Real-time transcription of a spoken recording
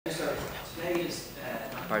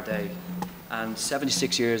Nakba Day, and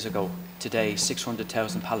 76 years ago today,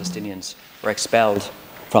 600,000 Palestinians were expelled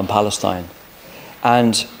from Palestine.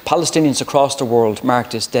 And Palestinians across the world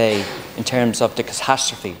mark this day in terms of the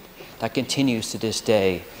catastrophe that continues to this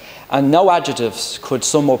day. And no adjectives could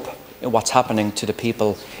sum up what's happening to the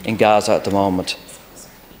people in Gaza at the moment.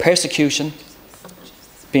 Persecution,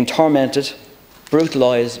 being tormented,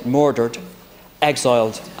 brutalised, murdered,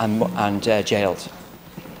 exiled and jailed.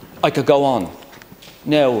 I could go on.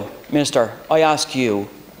 Now, Minister, I ask you,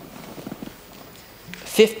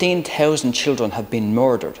 15,000 children have been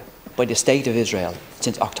murdered by the State of Israel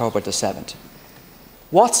since October the 7th.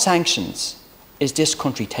 What sanctions is this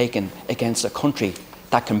country taking against a country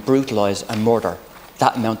that can brutalise and murder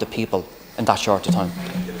that amount of people in that short a time?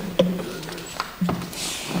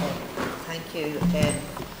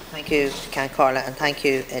 Thank you, Carla, and thank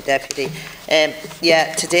you, Deputy.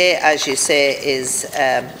 Yeah, today, as you say, is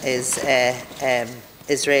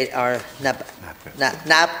Israel or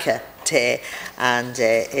Nakba Day, and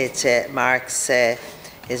it marks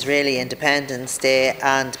Israeli Independence Day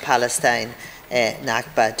and Palestine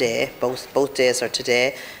Nakba Day. Both days are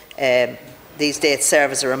today. These dates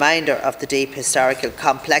serve as a reminder of the deep historical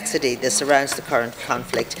complexity that surrounds the current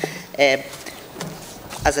conflict.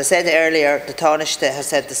 As I said earlier, the Taoiseach has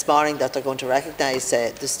said this morning that they're going to recognise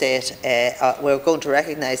the state. We're going to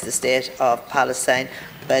recognise the state of Palestine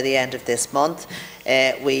by the end of this month.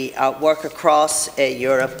 We work across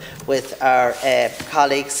Europe with our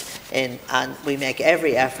colleagues and we make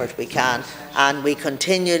every effort we can, and we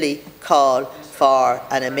continually call for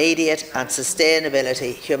an immediate and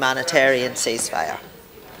sustainability humanitarian ceasefire.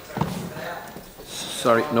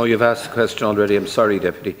 Sorry, no, you've asked the question already. I'm sorry,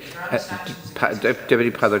 Deputy. Deputy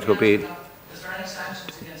Pather-Tobin.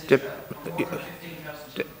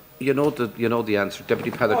 You know the answer.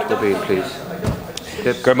 Deputy Pather-Tobin,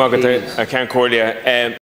 please. Good morning, I can't call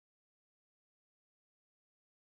you.